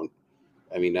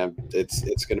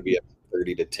gonna be a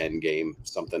 30-10 game,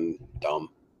 something dumb.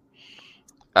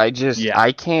 I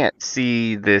can't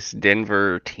see this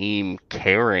Denver team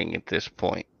caring at this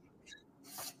point.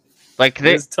 Like it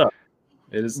is tough.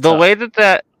 It is the way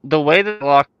that the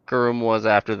locker room was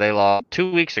after they lost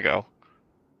 2 weeks ago.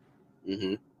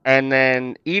 Mm-hmm. And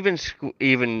then even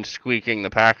squeaking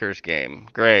the Packers game,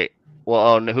 great.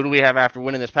 Well, who do we have after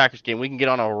winning this Packers game? We can get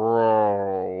on a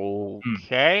roll.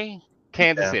 Okay,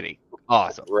 Kansas City,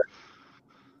 awesome.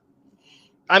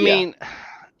 I mean,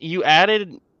 you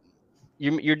added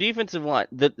your defensive line.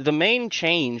 The main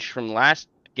change from last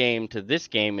game to this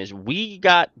game is we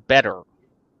got better,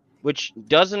 which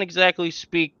doesn't exactly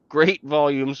speak great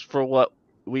volumes for what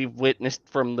we've witnessed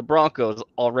from the Broncos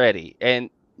already.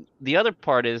 And the other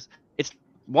part is it's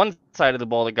one side of the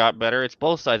ball that got better. It's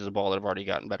both sides of the ball that have already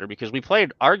gotten better because we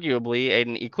played arguably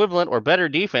an equivalent or better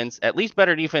defense, at least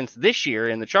better defense this year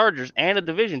in the Chargers and a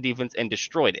division defense, and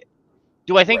destroyed it.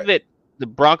 Do I think that the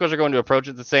Broncos are going to approach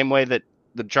it the same way that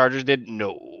the Chargers did?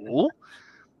 No.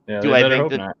 Yeah, do I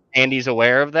think that Andy's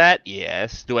aware of that?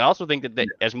 Yes. Do I also think that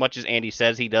as much as Andy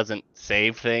says he doesn't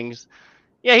save things,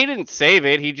 he didn't save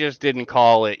it. He just didn't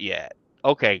call it yet.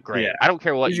 Okay, great. Yeah. I don't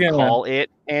care what you call it,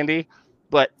 Andy,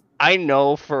 but I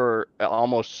know for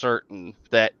almost certain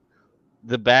that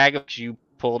the bag of tricks you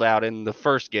pulled out in the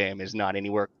first game is not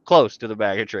anywhere close to the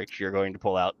bag of tricks you're going to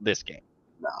pull out this game.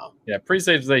 No. Yeah, pretty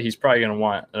safe to say he's probably going to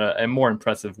want a more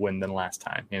impressive win than last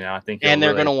time. I think, and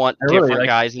they're going to want different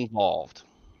guys involved.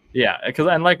 Yeah,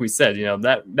 and like we said,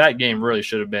 that game really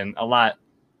should have been a lot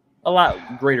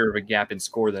greater of a gap in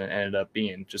score than it ended up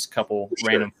being. Just a couple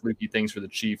random fluky things for the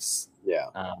Chiefs. Yeah.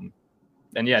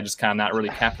 Just kind of not really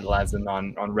capitalizing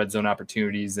on red zone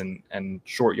opportunities and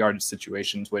short yardage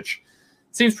situations, which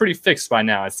seems pretty fixed by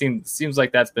now. It seems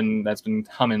like that's been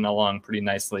humming along pretty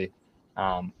nicely.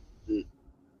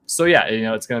 So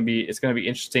it's gonna be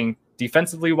interesting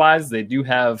defensively wise. They do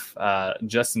have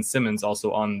Justin Simmons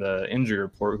also on the injury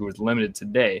report, who was limited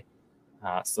today.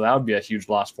 So that would be a huge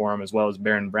loss for him, as well as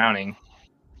Baron Browning.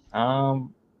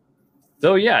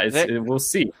 We'll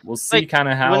see. We'll see kind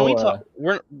of how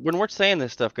when we're saying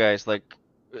this stuff, guys. Like,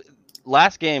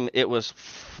 last game,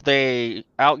 they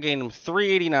outgained them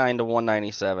 389 to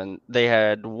 197. They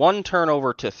had 1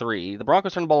 turnover to 3. The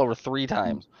Broncos turned the ball over 3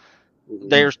 times.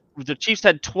 The Chiefs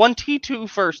had 22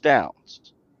 first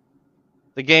downs.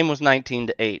 The game was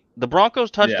 19-8. The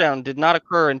Broncos touchdown did not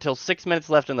occur until 6 minutes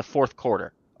left in the fourth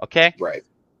quarter. Okay? Right.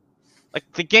 Like,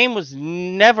 the game was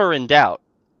never in doubt.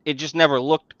 It just never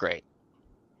looked great.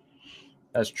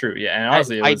 That's true. Yeah, and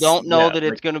honestly, I don't know that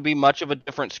it's going to be much of a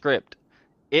different script.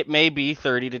 It may be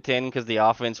 30-10 because the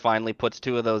offense finally puts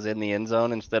 2 of those in the end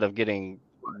zone instead of getting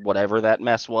whatever that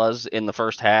mess was in the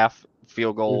first half.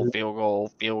 Field goal, field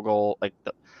goal, field goal. Like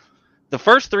the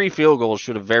first 3 field goals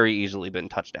should have very easily been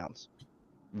touchdowns.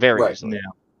 Very easily.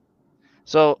 Yeah.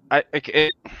 So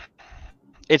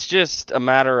it's just a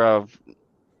matter of,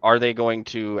 are they going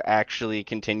to actually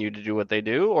continue to do what they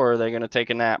do, or are they going to take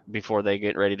a nap before they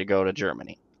get ready to go to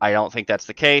Germany? I don't think that's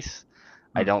the case.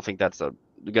 I don't think that's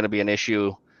going to be an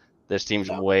issue. This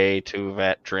team's way too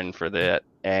veteran for that.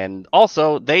 And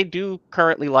also, they do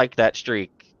currently like that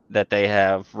streak that they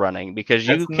have running, because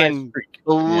you can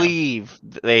believe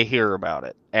they hear about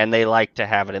it, and they like to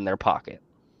have it in their pocket.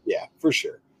 Yeah, for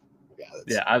sure.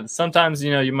 Sometimes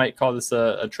you might call this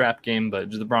a trap game,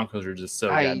 but the Broncos are just so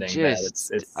goddamn bad.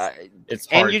 It's hard.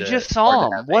 And you just saw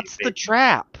them. What's the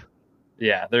trap?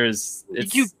 Yeah,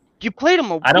 you played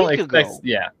them a week ago.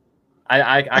 Yeah,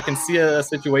 I can see a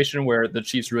situation where the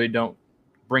Chiefs really don't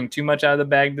bring too much out of the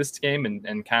bag this game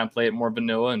and kind of play it more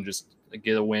vanilla and just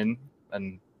get a win,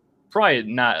 and probably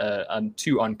not a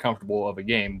too uncomfortable of a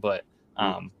game. But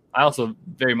I also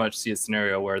very much see a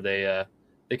scenario where they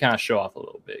kind of show off a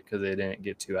little bit because they didn't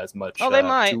get to as much they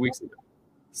might. 2 weeks ago.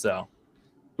 So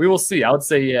we will see. I would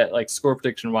say, like score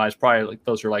prediction wise, probably like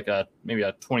closer like maybe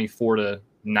a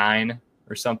 24-9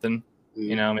 or something.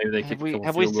 Maybe they kick a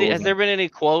couple field goals. Has there been any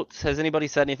quotes? Has anybody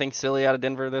said anything silly out of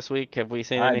Denver this week? Have we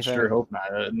seen anything? I sure hope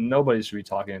not. Nobody should be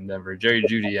talking in Denver. Jerry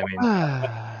Jeudy, I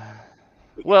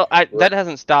mean. Well, that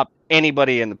hasn't stopped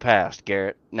anybody in the past,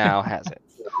 Garrett. Now has it?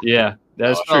 Yeah.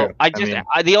 That's true.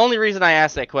 The only reason I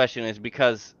asked that question is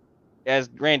because, as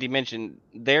Randy mentioned,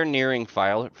 they're nearing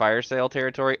fire sale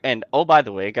territory. And, oh, by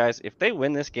the way, guys, if they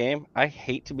win this game, I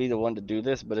hate to be the one to do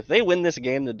this, but if they win this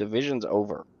game, the division's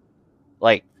over.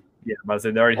 Yeah, but I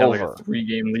said they already have like a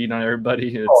 3-game lead on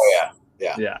everybody.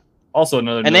 Yeah. Also,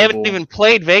 and they haven't even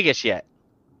played Vegas yet.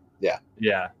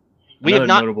 Yeah. We have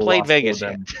not played Vegas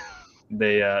yet.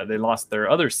 They lost their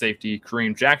other safety,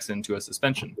 Kareem Jackson, to a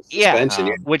suspension.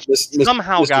 Which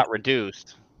somehow got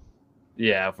reduced.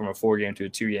 Yeah, from a 4-game to a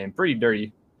 2-game. Pretty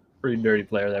dirty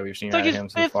player that we've seen out of him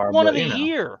so far. One of the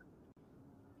year.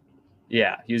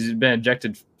 Yeah, he's been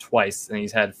ejected twice, and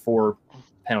he's had 4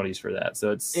 penalties for that.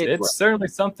 So it's certainly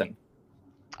something.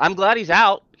 I'm glad he's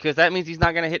out, because that means he's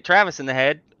not going to hit Travis in the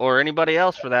head, or anybody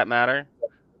else for that matter.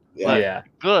 Yeah.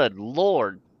 Good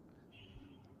Lord.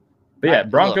 But yeah,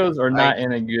 Broncos are not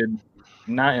in a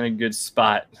good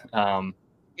spot.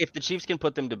 If the Chiefs can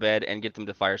put them to bed and get them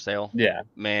to fire sale,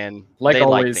 man, like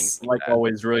always,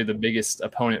 really the biggest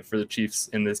opponent for the Chiefs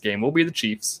in this game will be the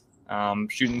Chiefs,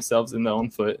 shooting themselves in their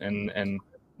own foot and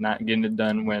not getting it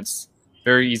done when it's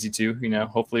very easy to.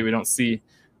 Hopefully we don't see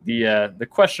the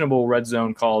questionable red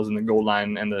zone calls and the goal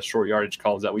line and the short yardage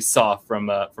calls that we saw from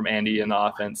Andy in the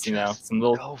offense. Some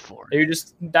little go for it. Maybe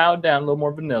just dial it down a little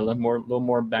more vanilla, a little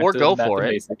more back or to go back for to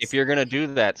it basics. if you're gonna do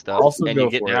that stuff. Also and go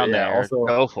you get for down it. there. Also,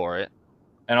 go for it.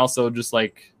 And also just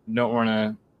don't want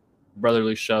to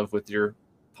brotherly shove with your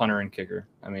punter and kicker.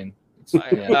 I mean,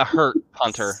 a hurt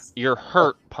punter. You're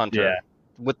hurt punter. Yeah.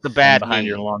 With the bad behind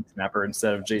your long snapper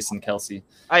instead of Jason Kelsey.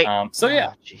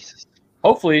 Jesus.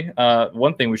 Hopefully,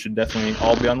 one thing we should definitely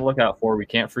all be on the lookout for, we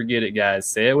can't forget it, guys.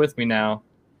 Say it with me now.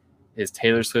 Is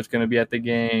Taylor Swift going to be at the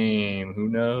game? Who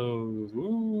knows?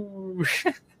 Ooh.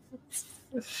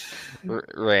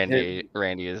 Randy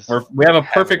is. We have a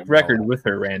perfect record with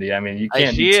her, Randy. I mean, you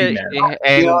can't be too mad.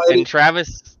 And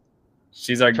Travis.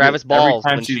 She's our Travis balls every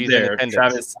time when she's there.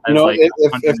 Travis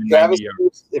has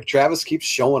if Travis keeps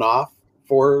showing off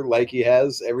for like he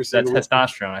has every single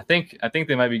testosterone. I think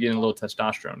they might be getting a little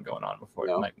testosterone going on before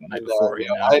night before.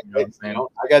 I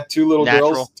got 2 little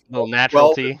girls, little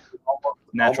natural tea,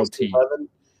 natural tea.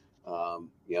 11.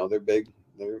 They're big.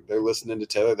 They're listening to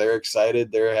Taylor. They're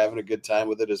excited. They're having a good time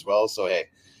with it as well. So hey,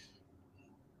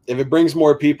 if it brings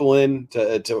more people in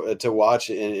to watch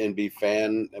and be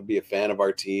a fan of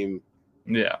our team,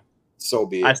 so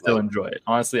be it. I still enjoy it.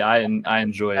 Honestly, I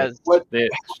enjoy it.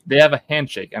 They have a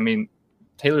handshake. I mean,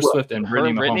 Taylor Swift and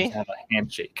Brittany Mahomes have a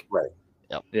handshake. Right.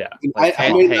 Yep. Yeah. I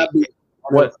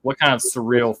what kind of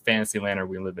surreal fantasy land are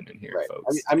we living in here, right.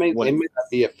 folks? I may not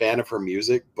be a fan of her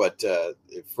music, but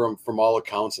from all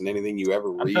accounts and anything you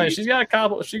ever read, she's got a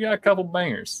couple. She got a couple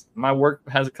bangers. My work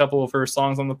has a couple of her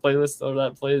songs on the playlist of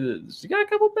that playlist. She got a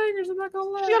couple bangers. I'm not gonna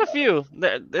lie. She got a few.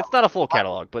 It's not a full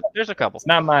catalog, but there's a couple. It's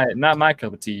not my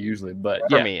cup of tea usually, but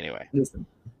for me anyway. Listen,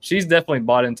 she's definitely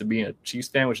bought into being a Chiefs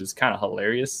fan, which is kind of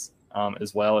hilarious.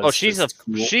 As well as she's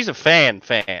a fan.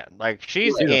 Like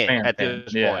she's in at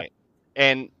this point.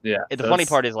 And the funny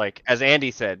part is, like, as Andy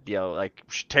said, like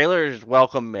Taylor is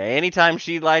welcome anytime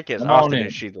she'd like, as often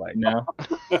as she'd like.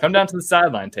 Come down to the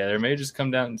sideline, Taylor. Maybe just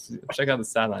come down and check out the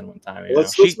sideline one time.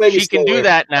 She can do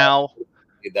that now.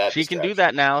 She can do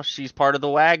that now. She's part of the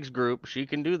WAGs group. She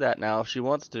can do that now if she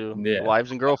wants to. Wives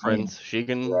and girlfriends. She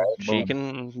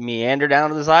can meander down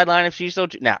to the sideline if she's so.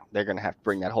 Now they're gonna have to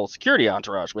bring that whole security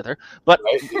entourage with her, but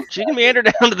she can meander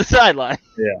down to the sideline.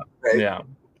 Yeah.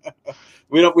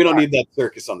 We don't need that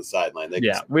circus on the sideline.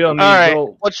 We don't need. All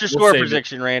right. What's your score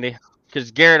prediction, Randy? Because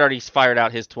Garrett already fired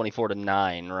out his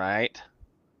 24-9, right?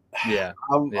 Yeah.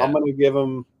 I'm gonna give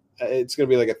him. It's gonna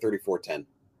be like a 34-10.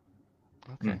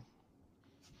 Okay.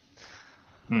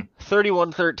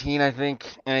 31-13, I think.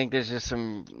 I think there's just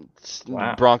some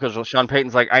Broncos. Sean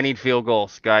Payton's like, I need field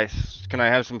goals, guys. Can I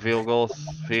have some field goals?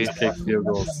 Please. Big field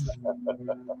goals.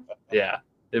 Yeah,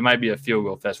 it might be a field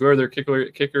goal fest. Whoever their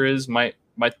kicker is might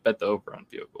bet the over on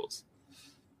field goals.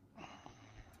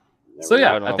 So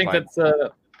I think that's.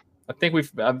 I think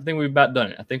we've about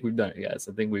done it. I think we've done it, guys.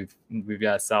 I think we've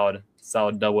got a solid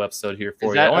double episode here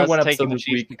for you. Only one episode this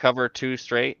week to cover 2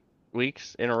 straight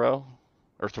weeks in a row.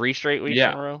 Or 3 straight weeks in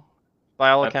a row,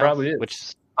 by all accounts. Probably is. Which,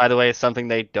 by the way, is something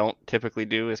they don't typically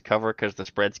do is cover because the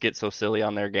spreads get so silly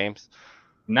on their games.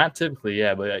 Not typically,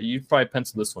 but you'd probably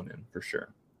pencil this one in for sure.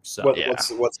 So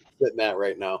what's it sitting at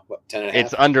right now? What, 10.5?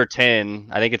 It's under 10.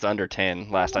 I think it's under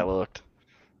 10. Last I looked.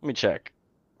 Let me check.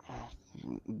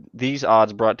 These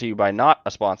odds brought to you by not a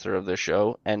sponsor of this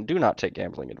show, and do not take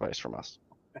gambling advice from us.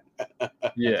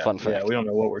 Fun fact. We don't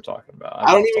know what we're talking about.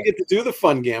 I don't even get to do the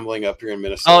fun gambling up here in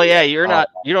Minnesota. Oh yeah, you're not.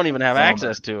 You don't even have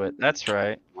access to it. That's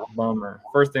right. Bummer.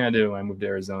 First thing I did when I moved to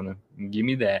Arizona. Give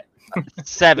me that.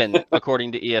 7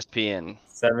 according to ESPN.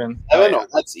 7. Oh,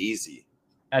 that's easy.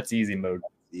 That's easy mode.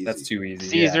 That's too easy.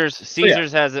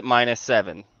 Caesars has it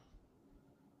 -7.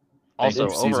 Also,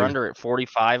 over under at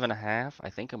 45.5. I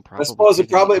think I'm probably. I suppose it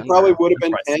probably would have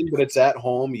been 10, but it's at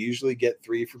home. You usually get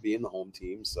 3 for being the home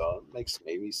team, so it makes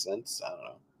maybe sense. I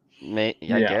don't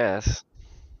know. I guess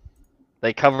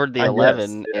they covered the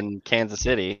 11 in Kansas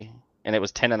City, and it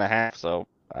was 10.5. So,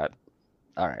 all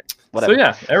right, whatever.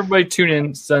 So everybody tune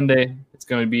in Sunday. It's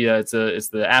going to be it's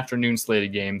the afternoon slate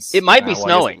of games. It might be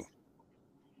snowing.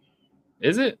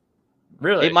 Is it?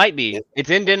 Really? It might be.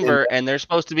 It's in Denver, and there's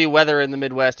supposed to be weather in the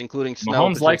Midwest, including snow.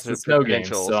 Mahomes likes the snow games,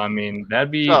 so I mean that'd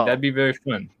be very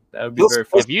fun. That would be very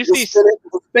fun. If you see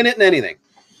spin it in anything.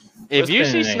 If you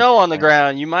see snow on the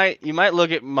ground, you might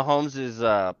look at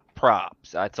Mahomes'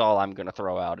 props. That's all I'm going to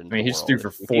throw out. I mean, he just threw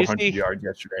for 400 yards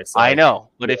yesterday. So I know,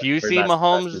 but if you see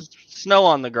Mahomes' snow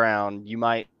on the ground, you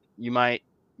might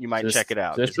check it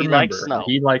out. Just remember,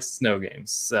 he likes snow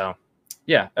games. So.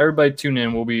 Yeah, everybody tune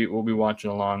in. We'll be watching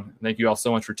along. Thank you all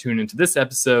so much for tuning into this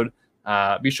episode.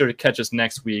 Be sure to catch us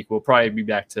next week. We'll probably be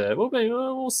back to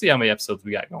we'll see how many episodes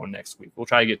we got going next week. We'll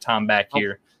try to get Tom back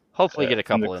here. Hopefully get a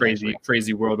couple from the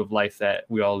crazy world of life that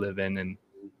we all live in and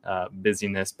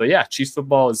busyness. But yeah, Chiefs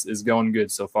football is going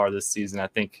good so far this season. I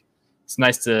think it's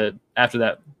nice to after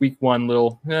that week 1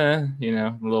 little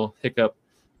hiccup,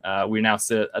 we now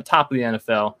sit atop of the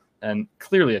NFL and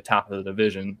clearly atop of the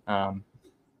division.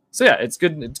 So yeah, it's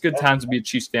good. It's good times to be a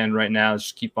Chiefs fan right now.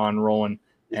 Just keep on rolling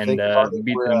and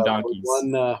beat them donkeys.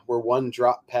 We're one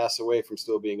drop pass away from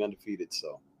still being undefeated.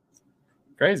 So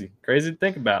crazy to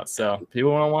think about. So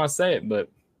people don't want to say it, but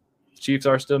Chiefs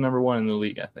are still number 1 in the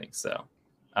league, I think. So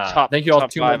thank you all.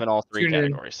 Top 5 in all 3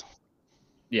 categories.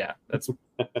 Yeah, that's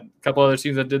a couple other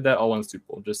teams that did that. All won the Super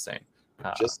Bowl. Just saying.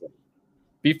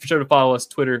 Be sure to follow us: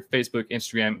 Twitter, Facebook,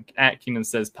 Instagram at Kingdom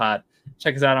Says Pod.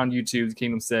 Check us out on YouTube. The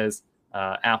Kingdom Says.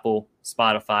 Apple,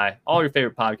 Spotify, all your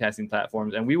favorite podcasting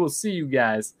platforms. And we will see you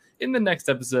guys in the next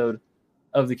episode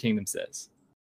of The Kingdom Says.